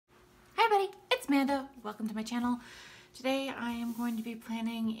it's Manda. Welcome to my channel. Today I am going to be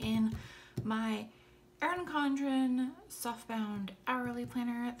planning in my Erin Condren Softbound hourly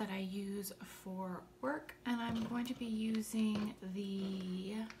planner that I use for work, and I'm going to be using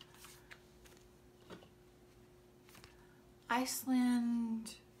the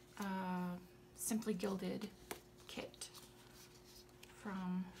Iceland Simply Gilded kit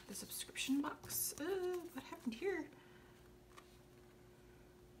from the subscription box. What happened here?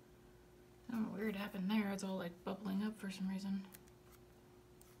 Oh, weird happened there. It's all like bubbling up for some reason.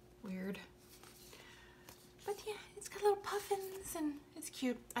 Weird. But yeah, it's got little puffins and it's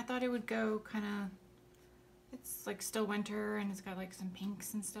cute. I thought it would go kind of, it's like still winter and it's got like some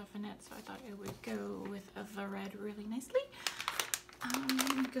pinks and stuff in it. So I thought it would go with the red really nicely.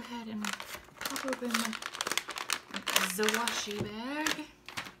 Let me go ahead and pop open the washi bag.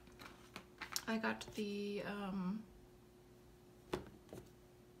 I got the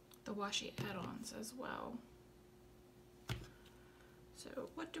washi add-ons as well. So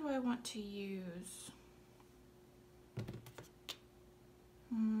what do I want to use?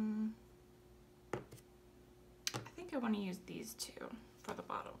 I think I want to use these two for the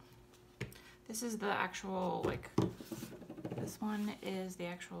bottom. This is the actual, like, this one is the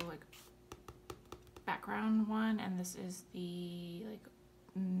actual, like, background one, and this is the, like,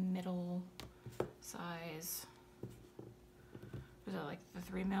 middle size. Was it like the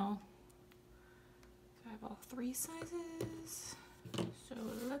 3 mil? So I have all 3 sizes. So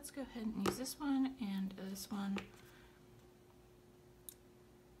let's go ahead and use this one and this one.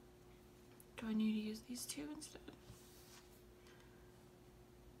 Do I need to use these two instead?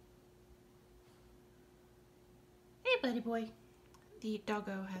 Hey, buddy boy. The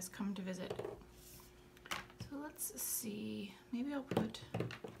doggo has come to visit. So let's see. Maybe I'll put...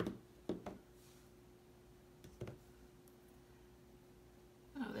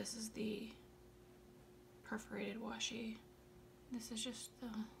 Oh, this is the perforated washi. This is just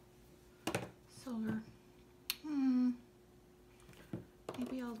the silver.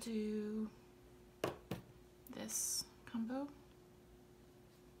 Maybe I'll do this combo.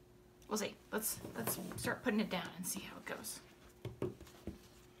 We'll see. Let's start putting it down and see how it goes.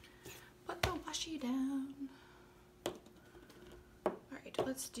 Put the washi down. All right,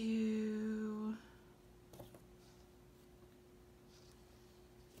 let's do...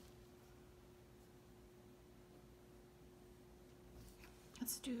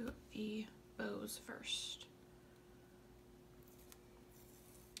 Let's do the bows first.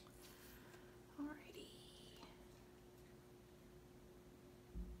 Alrighty.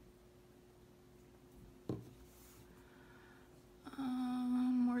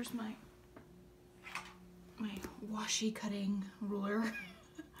 Where's my washi cutting ruler?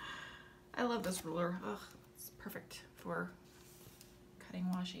 I love this ruler. Ugh, it's perfect for cutting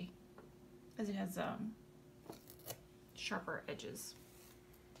washi, as it has sharper edges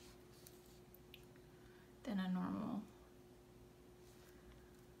than a normal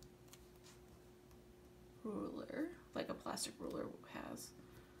ruler, like a plastic ruler has.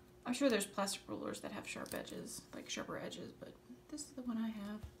 I'm sure there's plastic rulers that have sharp edges, like sharper edges, but this is the one I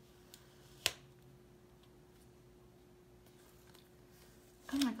have.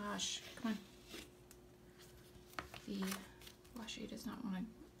 Oh my gosh, come on. The washi does not want to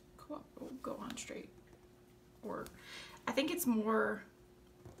go on straight. Or I think it's more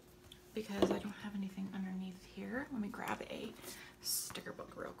because I don't have anything underneath here. Let me grab a sticker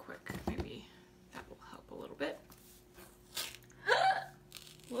book real quick. Maybe that will help a little bit.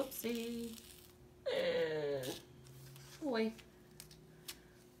 Whoopsie. Boy.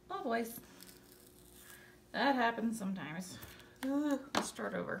 Oh, boys. That happens sometimes. Let's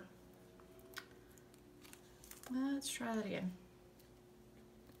start over. Let's try that again.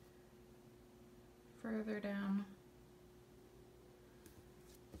 Further down.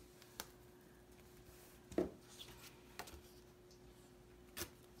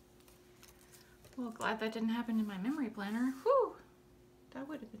 Well, glad that didn't happen in my memory planner. Whew, that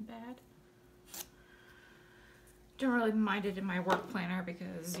would have been bad. Don't really mind it in my work planner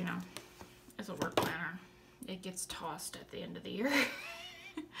because, you know, it's a work planner. It gets tossed at the end of the year.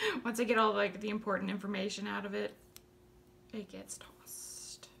 Once I get all like the important information out of it, it gets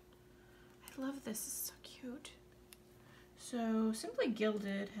tossed. I love this, it's so cute. So Simply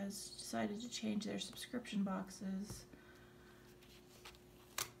Gilded has decided to change their subscription boxes.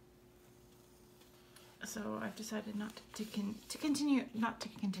 So I've decided not to continue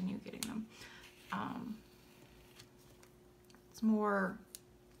getting them. It's more,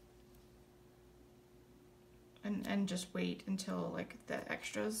 and just wait until like the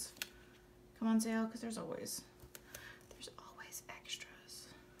extras come on sale, because there's always extras.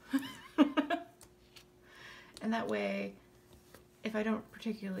 And that way, if I don't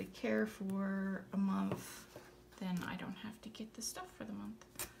particularly care for a month, then I don't have to get the stuff for the month.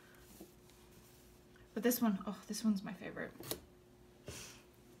 But this one, oh, this one's my favorite.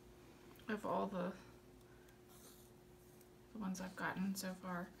 Of all the ones I've gotten so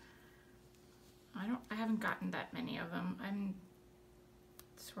far. I haven't gotten that many of them. I've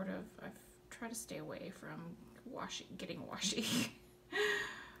tried to stay away from getting washi.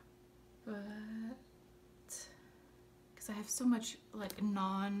 But because I have so much like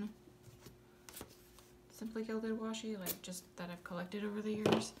Simply Gilded washi, like just that I've collected over the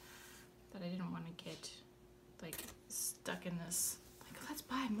years, that I didn't want to get like stuck in this like let's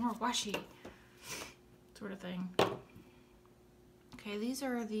buy more washi sort of thing. Okay, these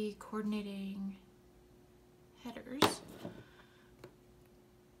are the coordinating headers.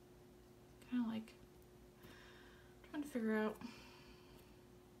 Kind of like trying to figure out,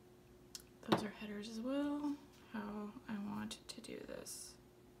 those are headers as well, how I want to do this.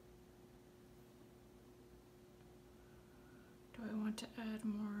 Do I want to add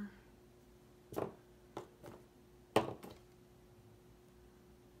more?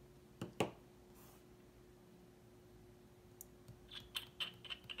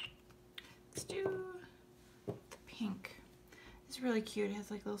 Let's do the pink. It's really cute. It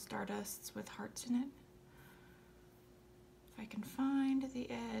has like little stardusts with hearts in it. If I can find the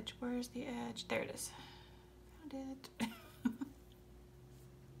edge. Where's the edge? There it is. Found it.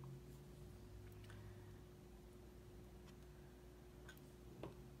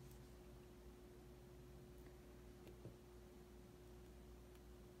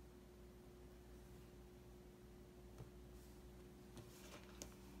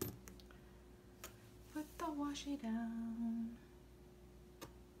 Put the washi down.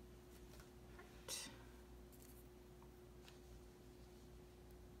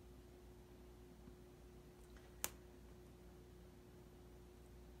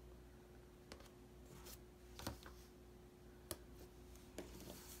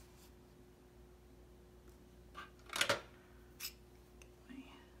 Right. My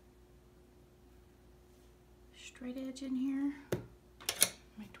straight edge in here.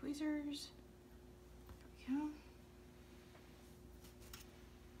 My tweezers. There we go.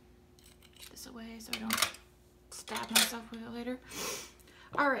 Get this away so I don't stab myself with it later.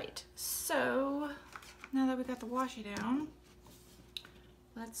 Alright, so now that we got the washi down,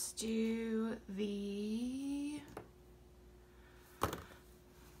 let's do the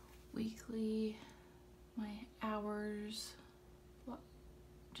weekly, my hours,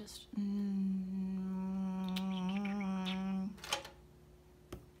 just I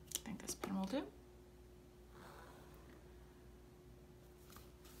think this pen will do.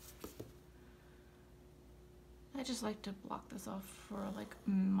 I just like to block this off for like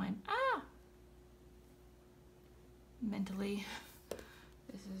my mentally.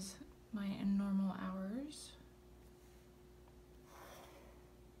 This is my normal hours.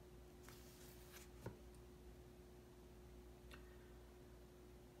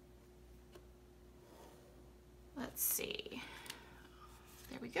 Let's see.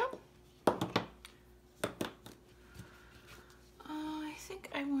 There we go. I think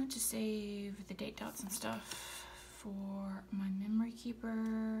I want to save the date dots and stuff for my memory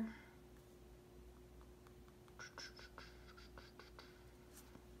keeper.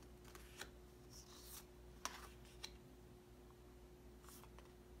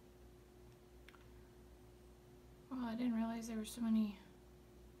 Oh, I didn't realize there were so many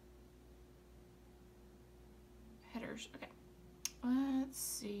headers. Okay, let's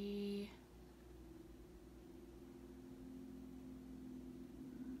see.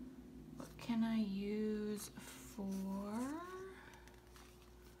 What can I use for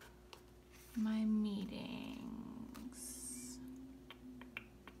my meetings?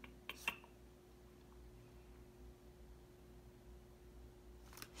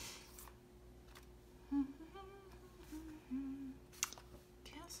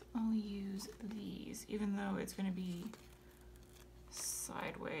 Guess I'll use these, even though it's going to be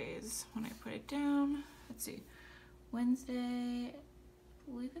sideways when I put it down. Let's see. Wednesday,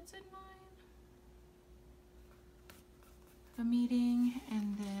 I believe it's at 9. A meeting,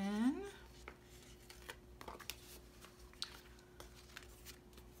 and then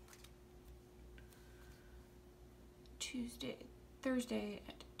Thursday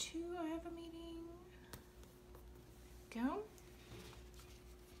at 2 I have a meeting. Go.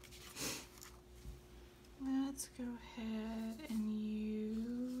 Let's go ahead and use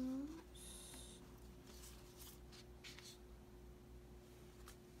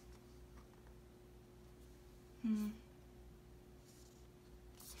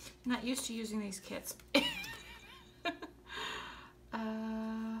not used to using these kits.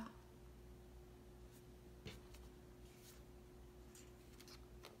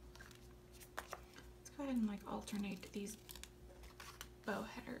 alternate these bow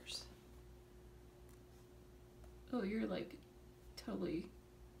headers. Oh, you're like totally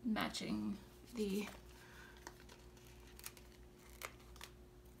matching the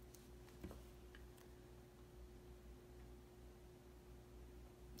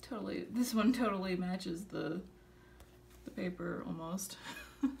totally, this one totally matches the paper almost.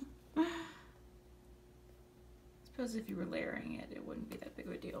 I suppose if you were layering it, it wouldn't be that big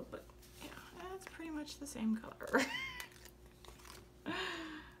of a deal, but yeah, that's pretty much the same color.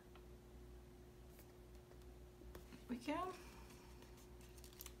 We go.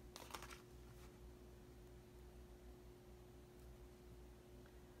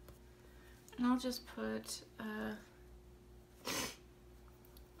 And I'll just put,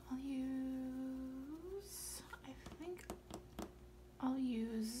 I'll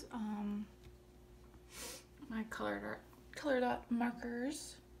use my color dot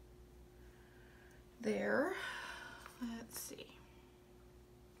markers there. Let's see.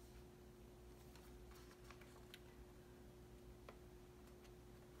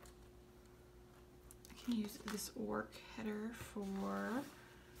 I can use this work header for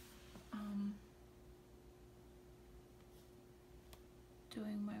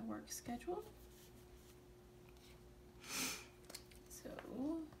doing my work schedule. So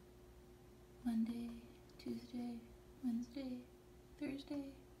Monday, Tuesday, Wednesday, Thursday,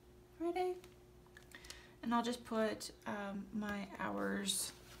 Friday. And I'll just put my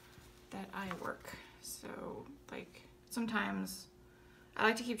hours that I work. So like sometimes I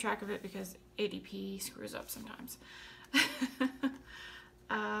like to keep track of it because ADP screws up sometimes.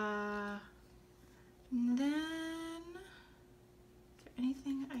 And then, is there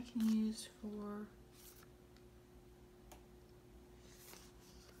anything I can use for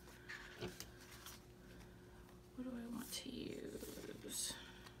what do I want to use?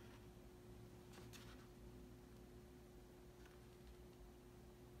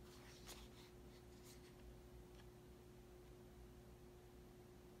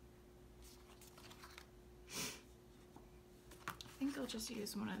 I think I'll just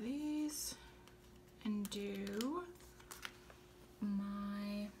use one of these and do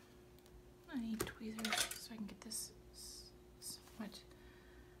my, I need tweezers so I can get this somewhat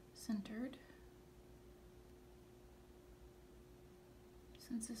centered.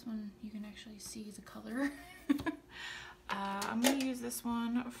 Since this one you can actually see the color. I'm going to use this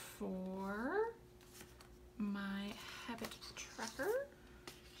one for my habit tracker.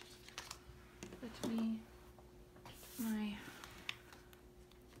 Let me my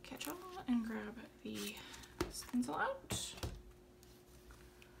catch-all and grab the stencil out.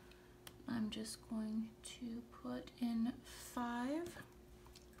 I'm just going to put in 5.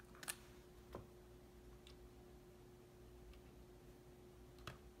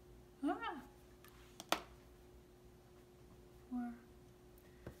 Ah. 4,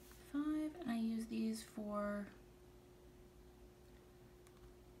 5, and I use these for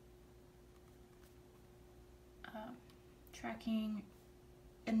tracking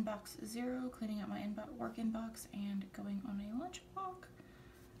inbox 0, cleaning out my work inbox, and going on a lunch walk.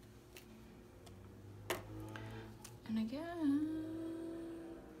 And again,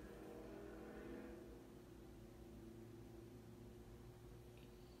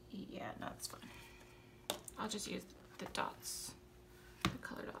 yeah, no, it's fine. I'll just use the dots, the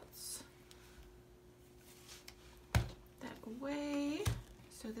color dots. That way.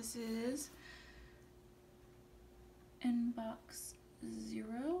 So this is inbox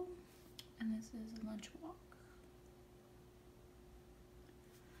 0, and this is lunch walk.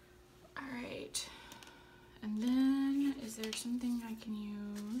 All right. And then, is there something I can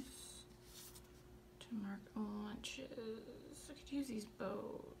use to mark lunches? I could use these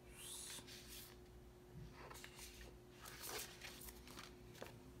bows.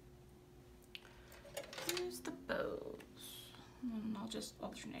 Use the bows. And I'll just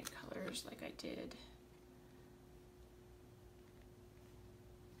alternate colors like I did.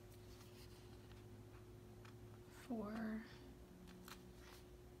 For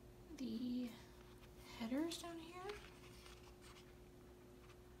the headers down here.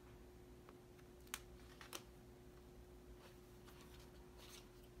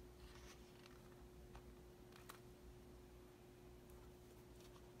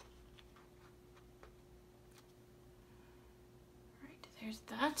 Right, there's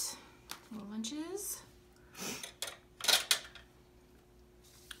that. Lunches.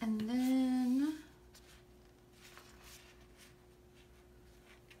 And then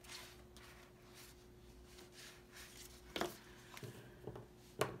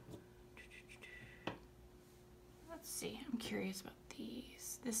let's see, I'm curious about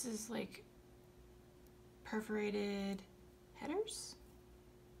these. This is like perforated headers.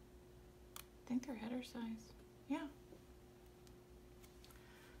 I think they're header size. Yeah.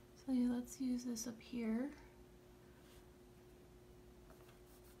 So yeah, let's use this up here.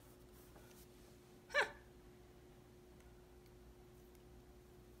 Huh.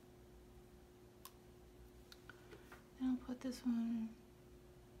 And I'll put this one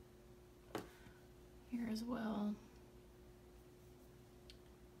here as well,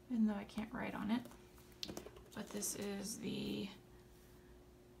 even though I can't write on it. But this is the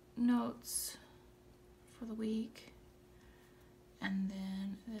notes for the week. And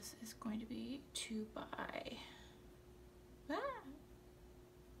then this is going to be to buy. Ah.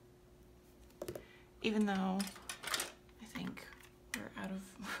 Even though I think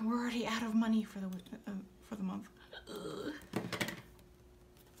we're already out of money for the month.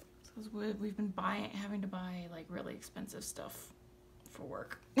 Because we've been having to buy like really expensive stuff for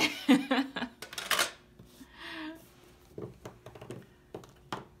work.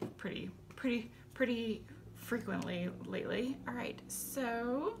 pretty frequently lately. All right,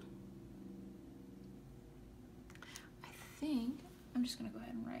 so I think I'm just gonna go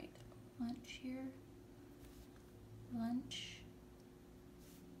ahead and write lunch here. Lunch.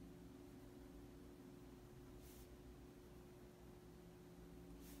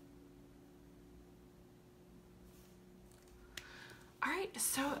 Alright,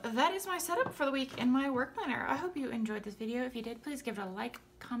 so that is my setup for the week in my work planner. I hope you enjoyed this video. If you did, please give it a like,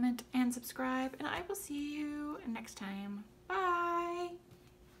 comment, and subscribe, and I will see you next time. Bye!